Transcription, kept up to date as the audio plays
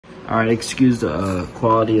Alright, excuse the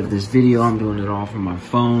quality of this video. I'm doing it all from my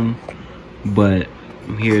phone, but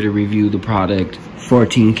I'm here to review the product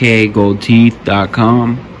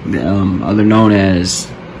 14kgoldteeth.com, other known as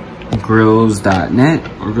Grillz.net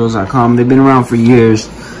or Grillz.com. They've been around for years.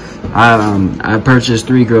 I purchased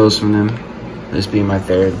 3 grills from them, this being my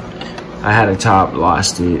 3rd. I had a top,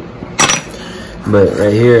 lost it, but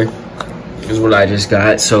right here is what I just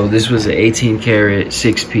got. So this was an 18 karat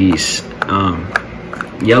 6-piece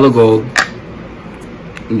yellow gold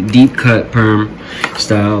deep cut perm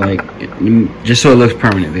style, like just so it looks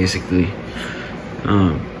permanent basically.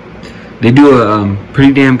 They do a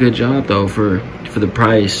pretty damn good job though for the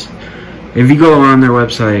price. If you go on their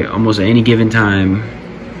website almost at any given time,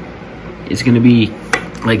 it's gonna be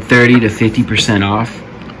like 30 to 50% off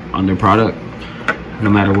on their product,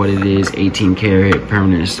 no matter what it is. 18 karat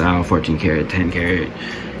permanent style, 14 karat, 10 karat,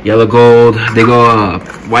 yellow gold. They go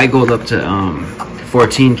white gold up to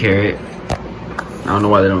 14 karat. I don't know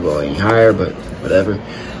why they don't go any higher, but whatever.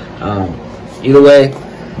 Either way,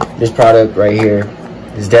 this product right here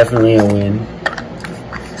is definitely a win.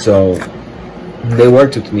 So they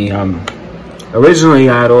worked with me. Originally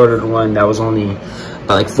I had ordered one that was only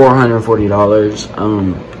like $440.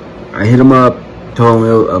 I hit them up,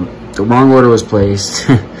 told them the wrong order was placed.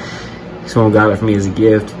 Someone got it for me as a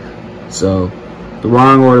gift, so the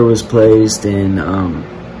wrong order was placed, and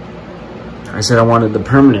I said I wanted the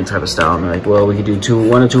permanent type of style, and they're like, well, we could do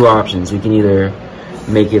one of two options. We can either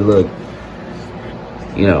make it look,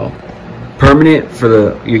 you know, permanent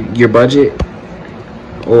for your budget,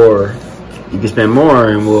 or you can spend more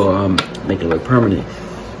and we'll make it look permanent.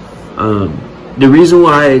 The reason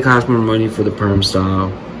why it costs more money for the perm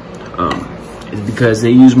style is because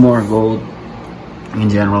they use more gold in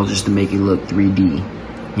general, just to make it look 3D,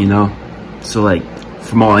 you know? So like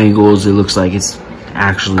from all angles it looks like it's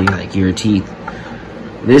actually like your teeth.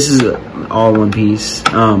 This is all one piece.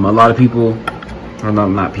 A lot of people, or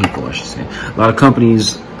not people, I should say, a lot of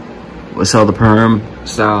companies will sell the perm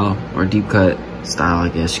style or deep cut style, I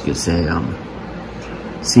guess you could say,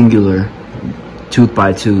 singular, tooth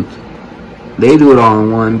by tooth. They do it all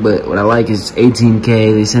in one, but what I like is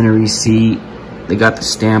 18K. They send a receipt. They got the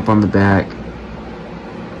stamp on the back.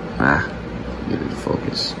 Get it to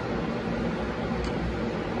focus.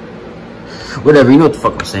 Whatever, you know what the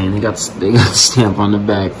fuck I'm saying. They got the stamp on the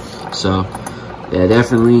back. So yeah,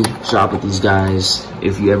 definitely shop with these guys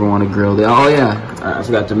if you ever want to grill. Oh yeah, I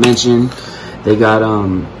forgot to mention, they got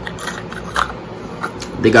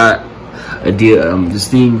a deal, this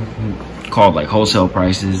thing called like wholesale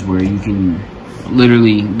prices, where you can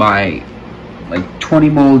literally buy like 20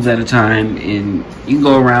 molds at a time, and you can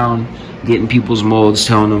go around getting people's molds,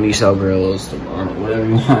 telling them you sell grills or whatever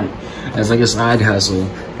you want. It's like a side hustle,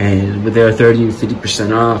 and with their 30 to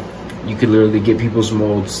 50% off, you could literally get people's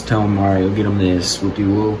molds, tell them, all right, you'll get them this,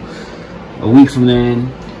 whoop-de-whoop. A week from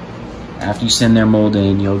then, after you send their mold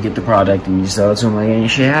in, you'll get the product and you sell it to them like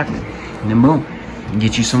ain't shit happened, and then boom,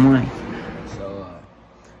 get you some money. So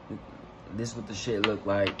this is what the shit looked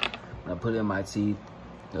like when I put it in my teeth.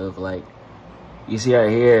 Of like, you see right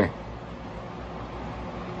here,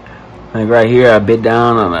 like right here, I bit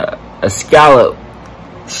down on a scallop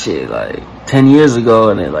shit like 10 years ago,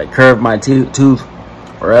 and it like curved my tooth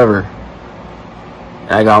forever.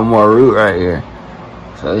 And I got more root right here,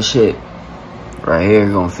 so this shit right here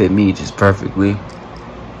gonna fit me just perfectly.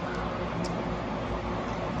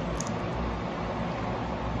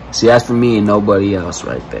 See, that's for me and nobody else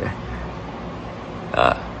right there.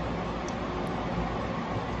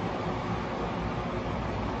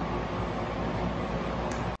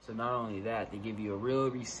 So not only that, they give you a real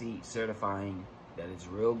receipt certifying that it's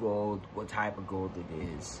real gold, what type of gold it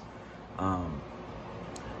is.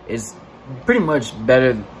 It's pretty much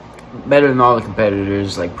better than all the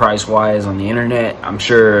competitors, like price-wise on the internet. I'm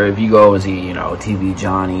sure if you go and see, you know, TV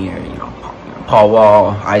Johnny or, you know, Paul Wall,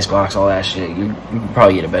 Icebox, all that shit, you can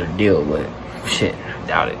probably get a better deal, but shit, I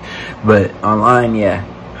doubt it. But online, yeah,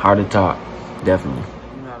 hard to talk, definitely.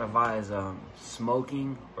 I do not advise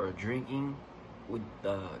smoking or drinking with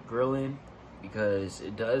grilling, because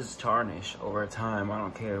it does tarnish over time. I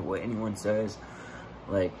don't care what anyone says.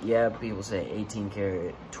 Like, yeah, people say 18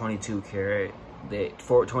 karat, 22 karat,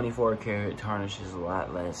 24 karat tarnishes a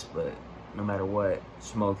lot less, but no matter what,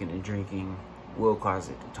 smoking and drinking will cause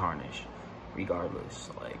it to tarnish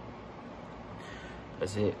regardless. Like,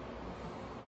 that's it.